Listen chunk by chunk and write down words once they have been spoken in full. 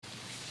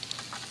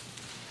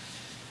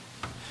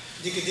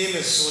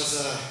Nicodemus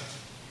was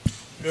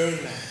a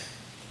learned man.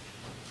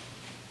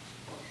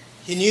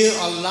 He knew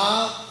a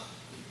lot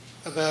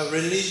about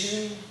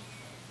religion,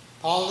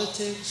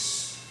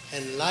 politics,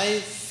 and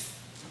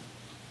life.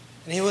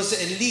 And he was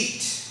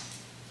elite.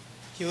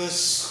 He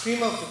was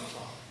cream of the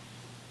crop.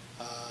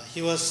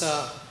 He was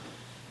a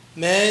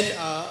man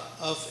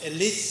of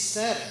elite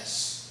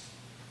status.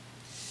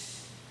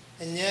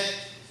 And yet,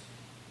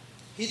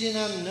 he did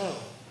not know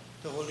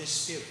the Holy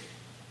Spirit.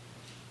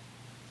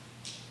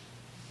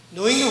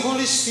 Knowing the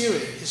Holy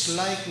Spirit is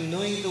like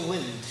knowing the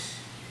wind,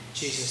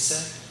 Jesus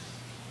said.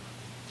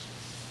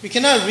 We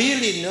cannot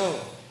really know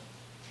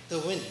the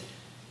wind.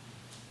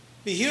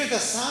 We hear the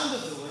sound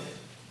of the wind,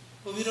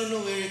 but we don't know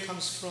where it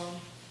comes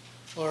from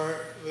or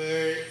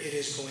where it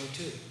is going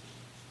to.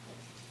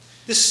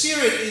 The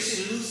Spirit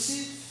is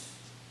elusive,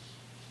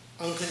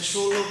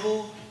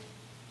 uncontrollable,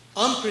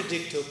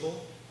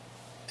 unpredictable,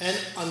 and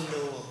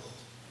unknowable.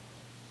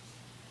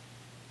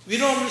 We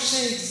don't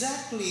understand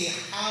exactly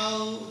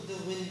how the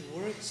wind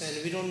works,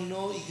 and we don't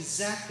know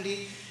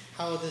exactly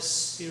how the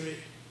Spirit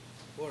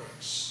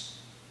works.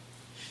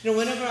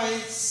 Whenever I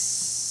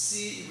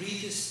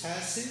read this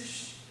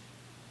passage,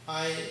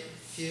 I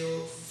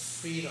feel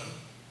freedom.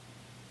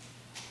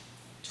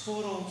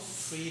 Total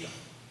freedom.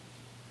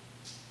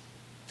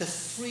 The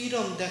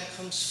freedom that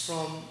comes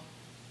from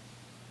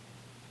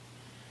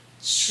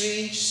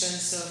strange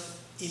sense of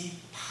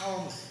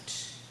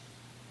empowerment.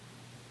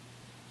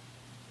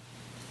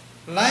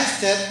 Life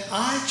that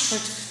I try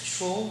to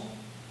control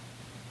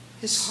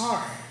is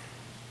hard.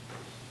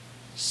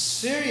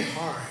 It's very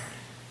hard.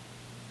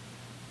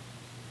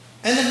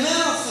 And the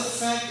matter of the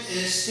fact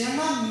is, there are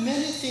not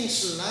many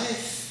things in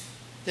life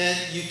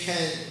that you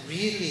can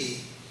really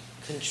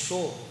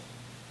control.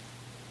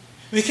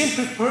 We can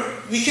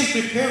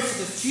prepare for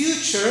the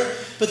future,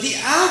 but the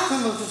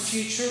outcome of the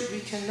future we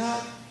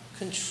cannot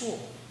control.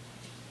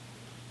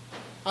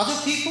 Other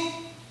people,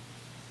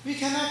 we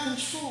cannot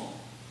control.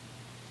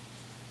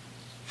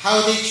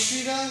 How they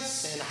treat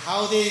us and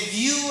how they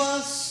view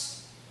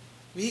us,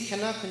 we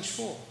cannot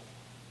control.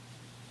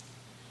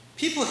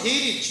 People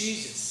hated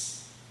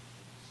Jesus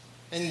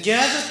and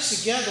gathered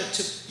together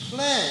to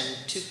plan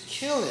to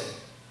kill him.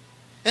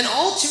 And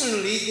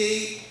ultimately,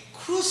 they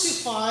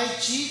crucified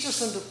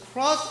Jesus on the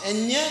cross,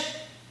 and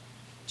yet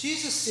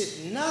Jesus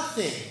did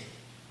nothing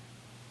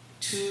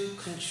to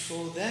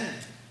control them.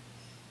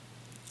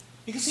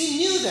 Because he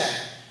knew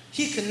that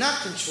he could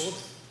not control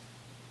them.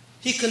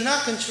 He could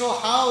not control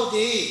how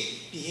they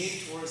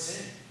behaved towards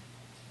him.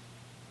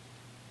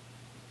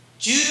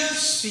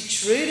 Judas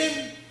betrayed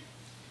him,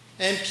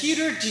 and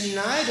Peter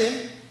denied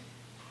him,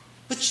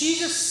 but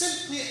Jesus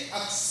simply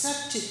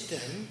accepted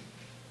them,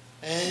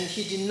 and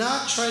he did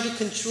not try to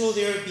control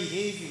their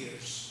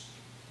behaviors.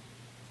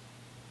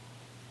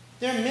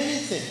 There are many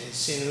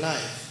things in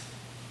life,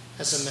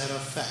 as a matter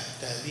of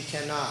fact, that we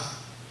cannot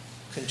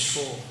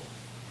control.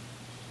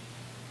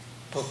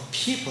 But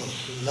people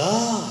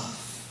love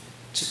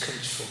to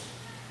control.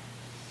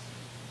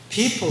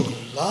 People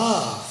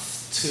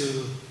love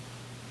to,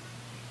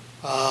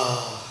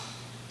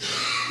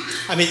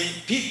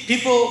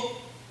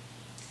 people,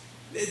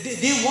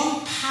 they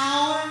want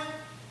power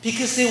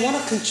because they want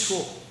to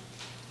control.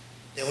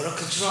 They want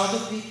to control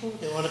other people.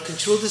 They want to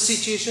control the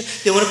situation.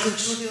 They want to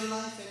control their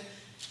life.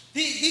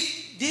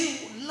 They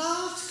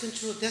love to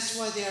control. That's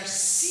why they are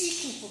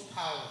seeking for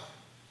power.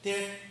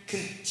 They're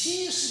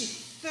continuously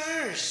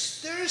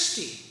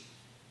thirsty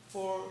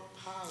for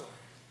power.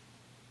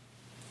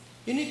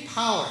 You need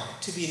power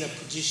to be in a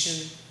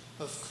position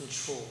of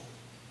control.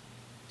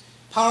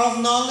 Power of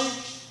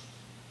knowledge,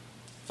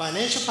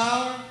 financial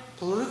power,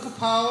 political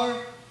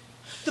power,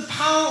 the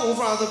power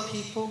over other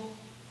people.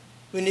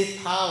 We need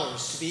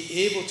powers to be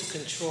able to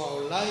control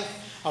our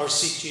life, our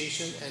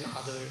situation, and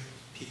other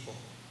people.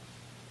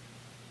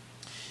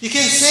 You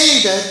can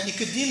say that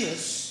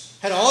Nicodemus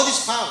had all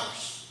these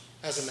powers,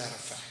 as a matter of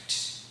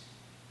fact.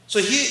 So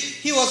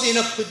he was in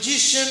a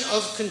position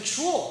of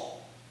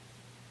control.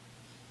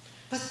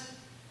 But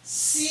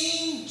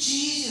seeing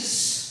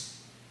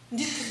Jesus,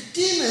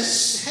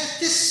 Nicodemus had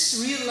this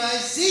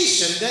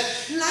realization that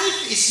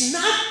life is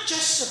not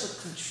just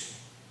about control.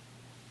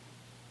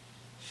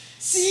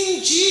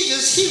 Seeing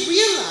Jesus, he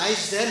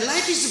realized that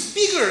life is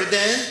bigger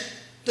than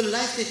the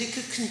life that he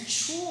could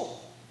control.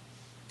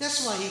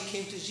 That's why he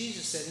came to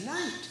Jesus at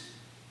night.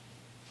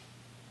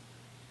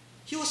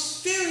 He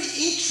was very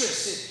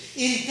interested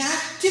in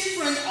that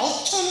different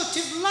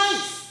alternative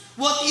life,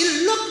 what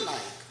it looked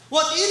like,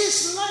 what it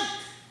is like.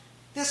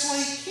 That's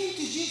why he came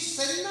to Jesus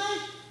at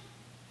night.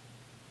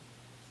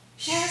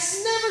 He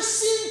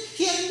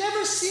had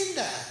never seen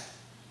that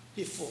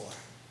before.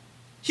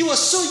 He was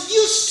so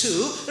used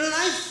to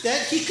life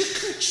that he could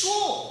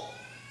control.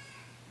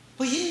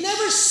 But he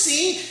never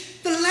seen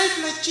the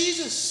life like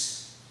Jesus.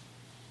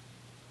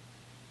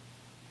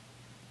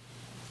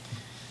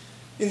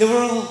 In the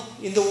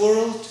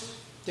world,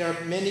 there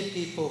are many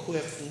people who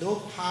have no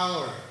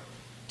power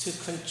to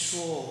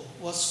control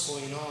what's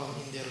going on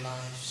in their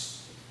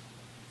lives.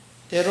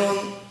 They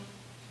don't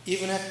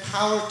even have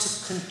power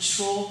to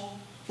control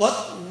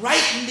what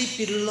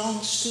rightly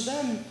belongs to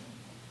them,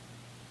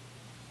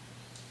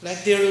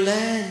 like their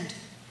land,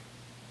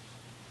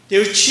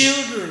 their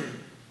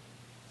children,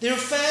 their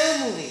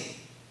family,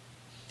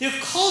 their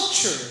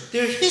culture,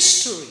 their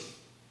history.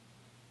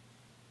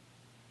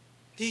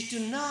 They do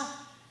not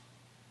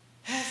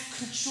have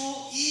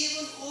control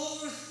even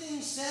over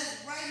things that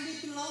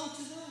rightly belong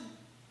to them.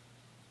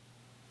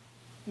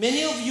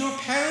 Many of your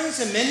parents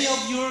and many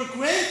of your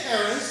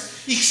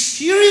grandparents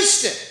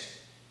experienced it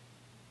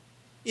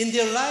in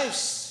their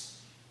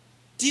lives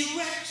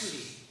directly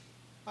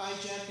by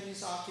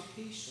Japanese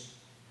occupation.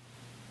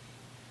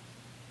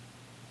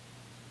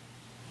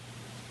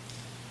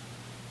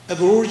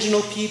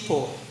 Aboriginal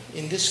people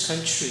in this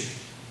country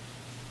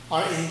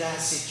are in that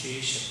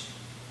situation.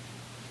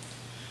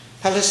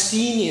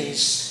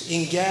 Palestinians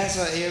in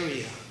Gaza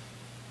area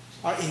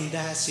are in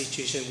that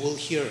situation. We'll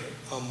hear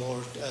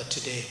more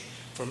today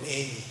from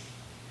Amy.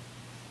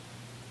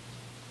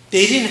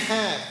 They didn't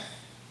have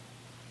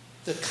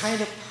the kind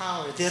of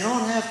power. They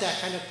don't have that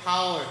kind of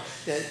power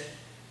that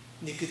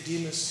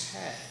Nicodemus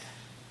had.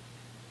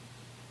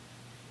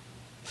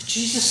 But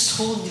Jesus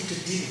told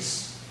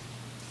Nicodemus,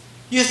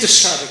 you have to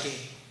start again.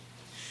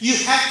 You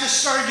have to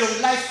start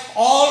your life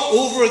all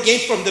over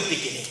again from the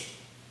beginning.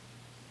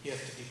 You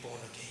have to be born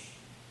again.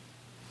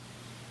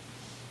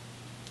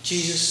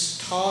 Jesus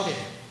taught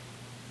him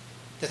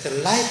that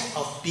the life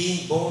of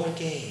being born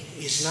again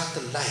is not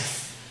the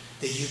life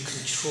that you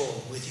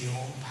control with your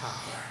own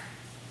power.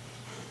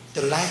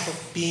 The life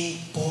of being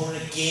born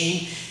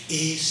again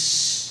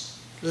is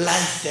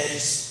life that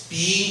is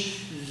being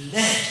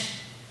led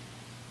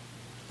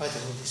by the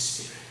Holy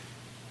Spirit.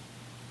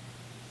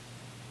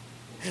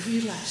 I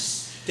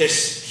realized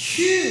there's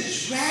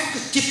huge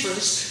radical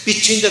difference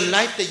between the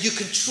life that you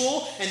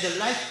control and the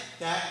life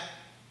that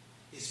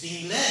is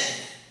being led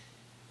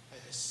by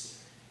the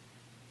Spirit.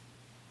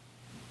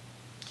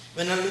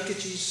 When I look at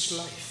Jesus'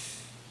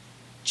 life,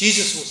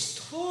 Jesus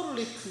was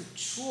totally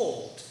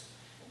controlled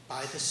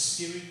by the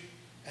Spirit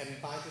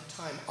and by the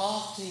time.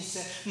 Often he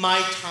said, my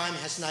time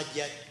has not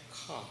yet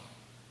come.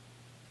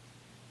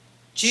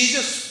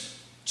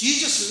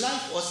 Jesus'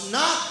 life was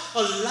not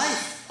a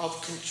life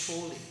of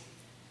controlling,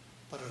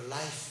 but a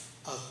life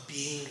of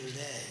being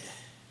led.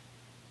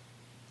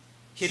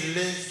 He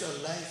lived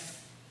a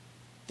life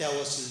that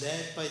was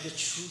led by the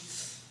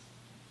truth.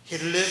 He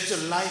lived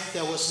a life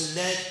that was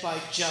led by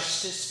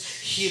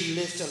justice. He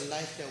lived a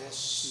life that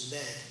was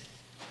led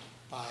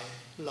by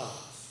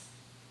love.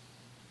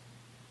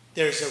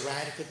 There is a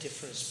radical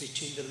difference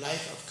between the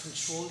life of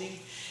controlling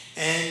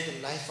and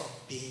the life of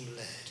being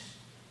led.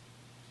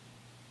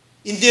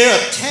 In their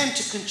attempt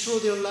to control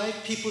their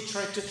life, people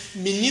try to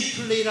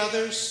manipulate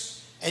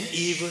others and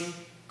even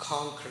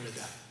conquer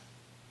them.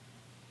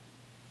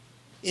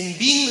 In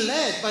being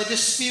led by the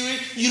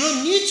Spirit, you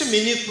don't need to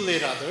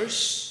manipulate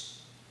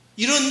others.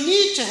 You don't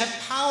need to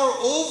have power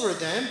over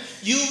them.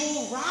 You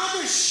will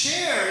rather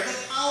share the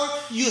power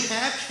you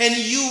have, and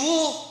you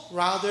will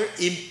rather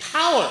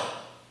empower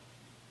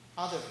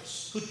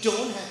others who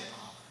don't have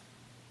power.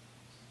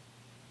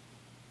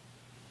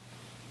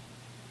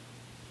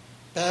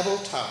 Babel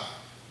Tower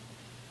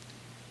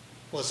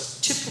was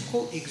a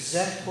typical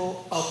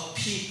example of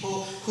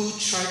people who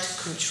try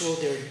to control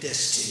their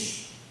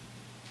destiny.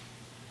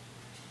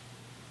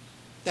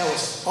 That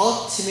was the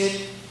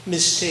ultimate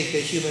mistake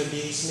that human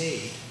beings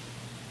made,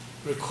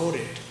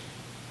 recorded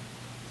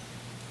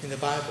in the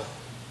Bible.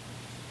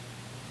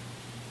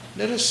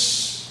 Let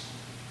us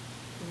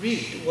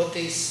read what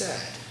they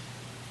said.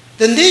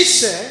 Then they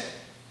said,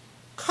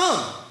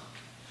 come,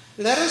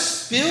 let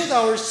us build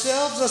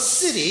ourselves a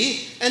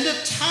city and a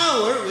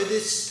tower with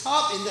its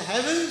top in the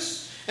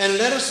heavens, and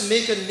let us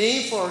make a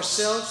name for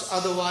ourselves,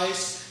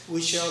 otherwise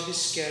we shall be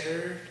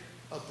scattered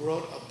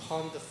abroad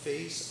upon the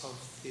face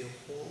of the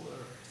whole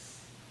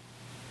earth.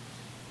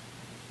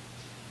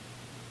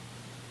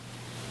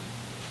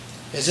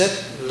 Is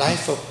it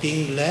life of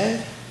being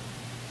led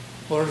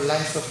or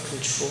life of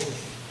controlling?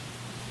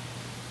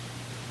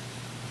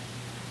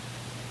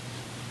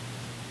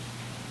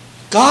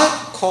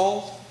 God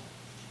called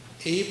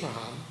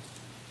Abraham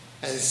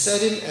and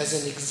set him as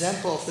an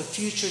example of the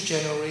future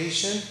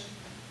generation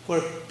who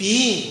are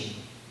being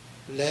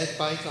led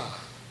by God,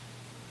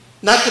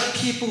 not the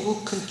people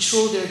who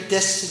control their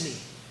destiny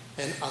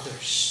and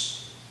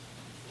others.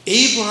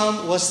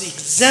 Abraham was the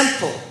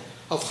example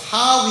of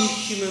how we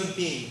human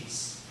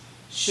beings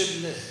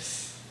should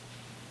live.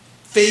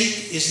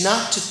 Faith is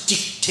not to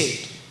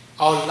dictate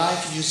our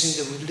life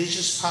using the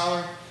religious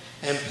power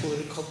and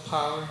political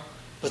power,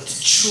 but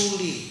to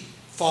truly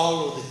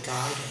follow the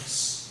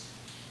guidance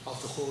of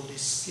the Holy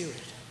Spirit.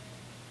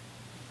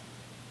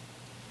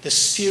 The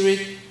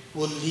Spirit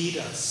will lead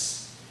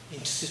us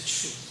into the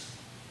truth.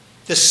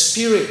 The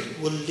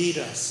Spirit will lead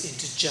us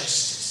into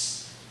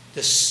justice.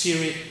 The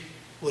Spirit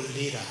will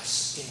lead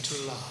us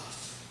into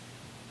love.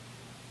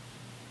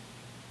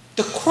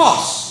 The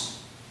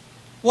cross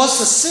was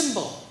the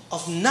symbol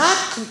of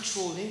not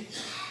controlling,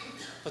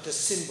 but the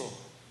symbol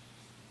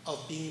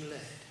of being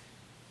led.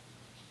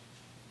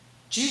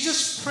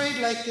 Jesus prayed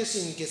like this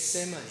in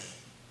Gethsemane.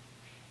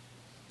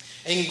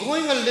 And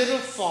going a little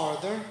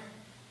farther,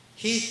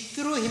 he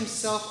threw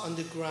himself on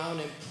the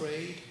ground and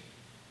prayed,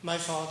 "My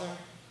Father,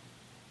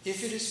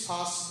 if it is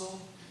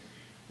possible,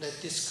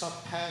 let this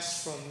cup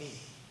pass from me.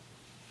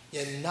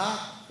 Yet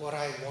not what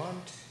I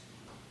want,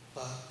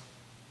 but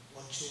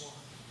what you want."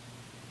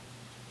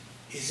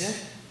 Is it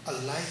a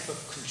life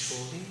of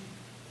controlling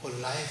or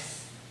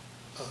life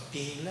of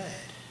being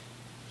led?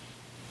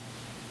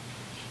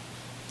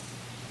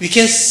 We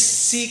can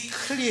see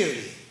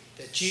clearly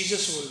that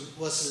Jesus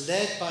was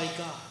led by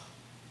God.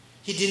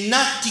 He did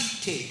not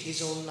dictate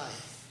his own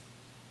life.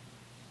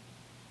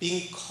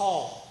 Being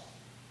called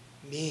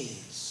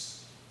means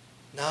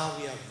now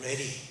we are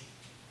ready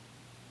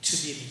to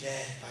be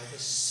led by the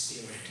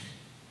Spirit.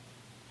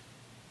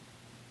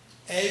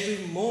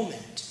 Every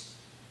moment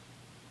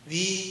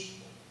we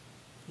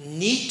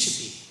need to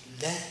be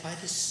led by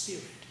the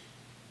Spirit.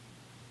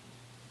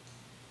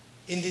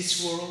 In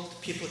this world,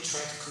 people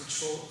try to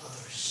control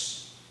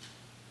others.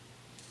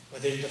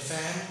 Whether in the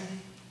family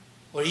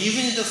or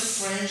even in the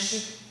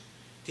friendship,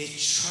 they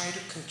try to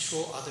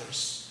control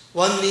others.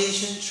 One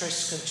nation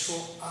tries to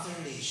control other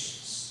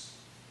nations.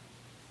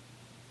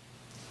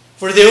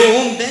 For their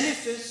own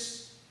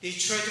benefits, they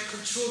try to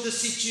control the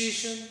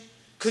situation,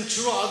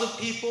 control other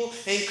people,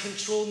 and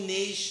control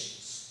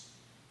nations.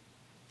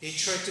 They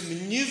try to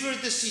maneuver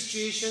the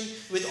situation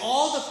with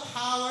all the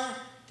power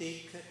they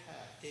can have.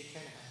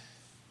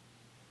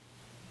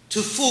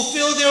 To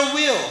fulfill their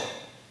will,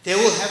 they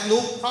will have no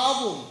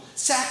problem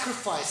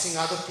sacrificing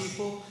other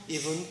people,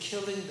 even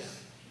killing them.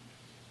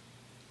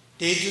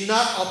 They do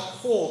not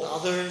uphold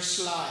others'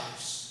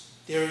 lives,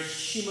 their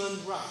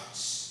human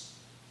rights.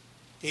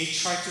 They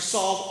try to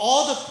solve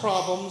all the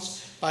problems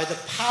by the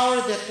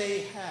power that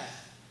they have.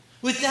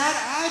 With that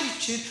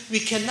attitude, we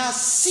cannot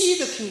see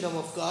the kingdom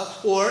of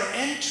God or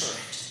enter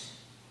it.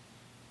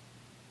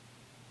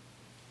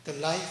 The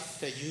life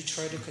that you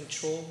try to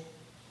control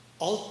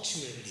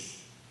ultimately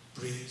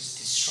brings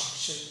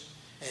destruction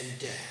and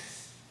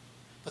death.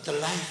 But the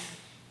life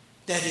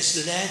that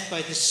is led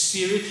by the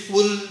Spirit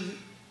will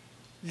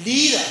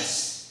lead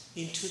us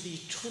into the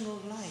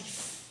eternal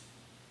life.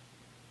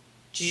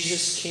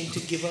 Jesus came to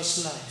give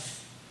us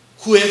life.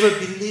 Whoever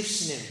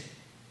believes in him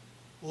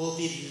will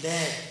be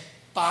led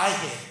by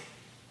him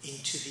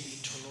into the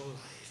eternal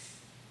life.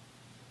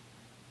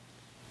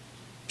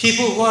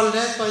 People who are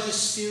led by the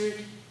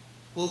Spirit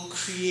will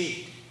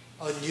create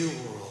a new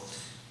world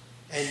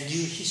and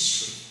new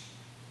history.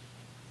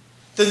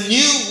 The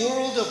new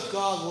world of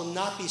God will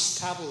not be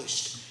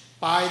established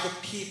by the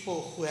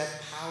people who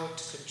have power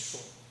to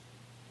control.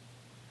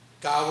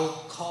 God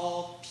will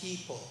call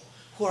people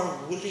who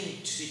are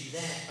willing to be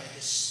led by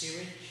the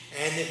Spirit,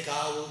 and that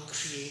God will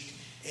create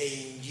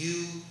a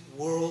new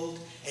world,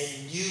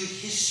 a new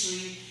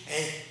history,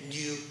 and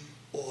new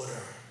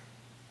order.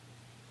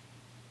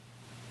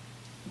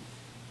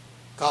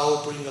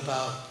 God will bring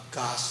about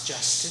God's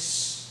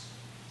justice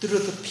through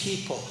the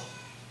people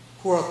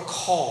who are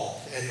called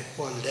and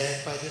who are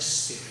led by the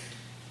Spirit.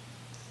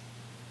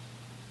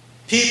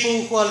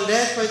 People who are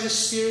led by the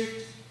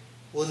Spirit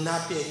will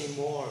not be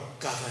anymore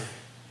governed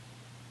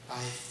by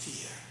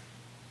fear.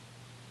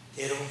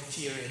 They don't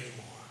fear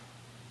anymore.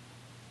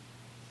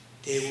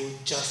 They will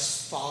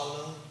just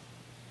follow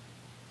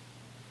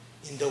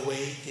in the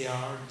way they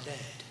are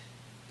led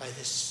by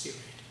the Spirit.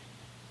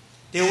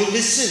 They will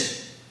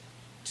listen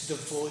to the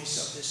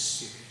voice of the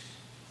Spirit.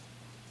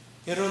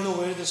 They don't know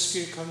where the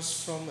Spirit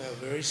comes from or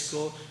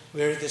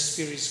where the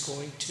Spirit is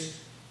going to,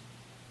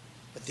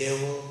 but they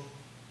will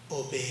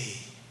obey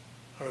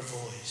her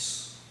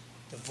voice,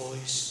 the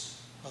voice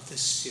of the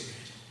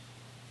Spirit.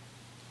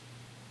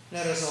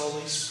 Let us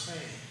always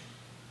pray.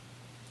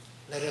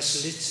 Let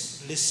us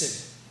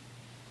listen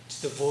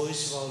to the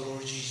voice of our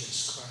Lord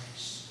Jesus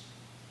Christ.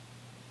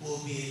 We'll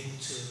be able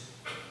to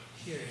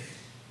hear it.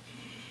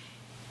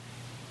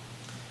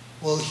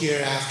 We'll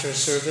hear after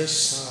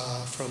service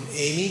from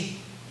Amy.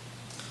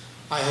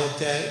 I hope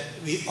that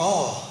we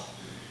all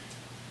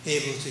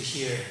able to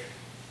hear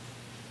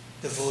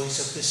the voice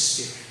of the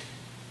Spirit,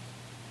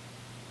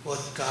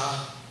 what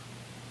God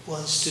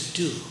wants to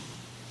do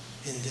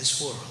in this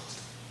world.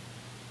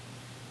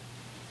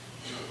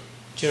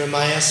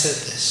 Jeremiah said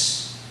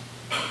this,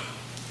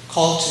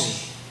 "Call to me,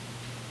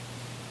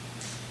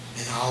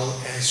 and I'll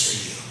answer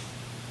you,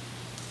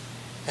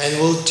 and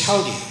will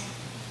tell you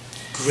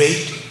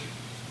great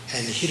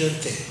and hidden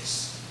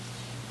things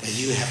that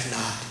you have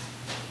not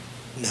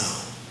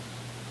known."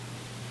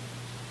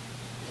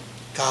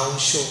 God will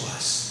show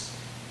us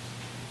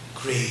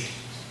great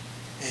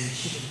and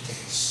hidden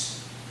things.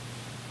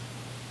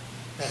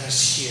 Let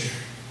us hear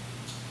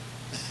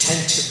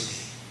attentively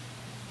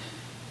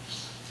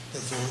the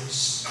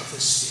voice of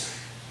the Spirit.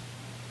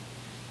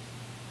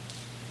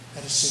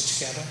 Let us sing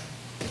together.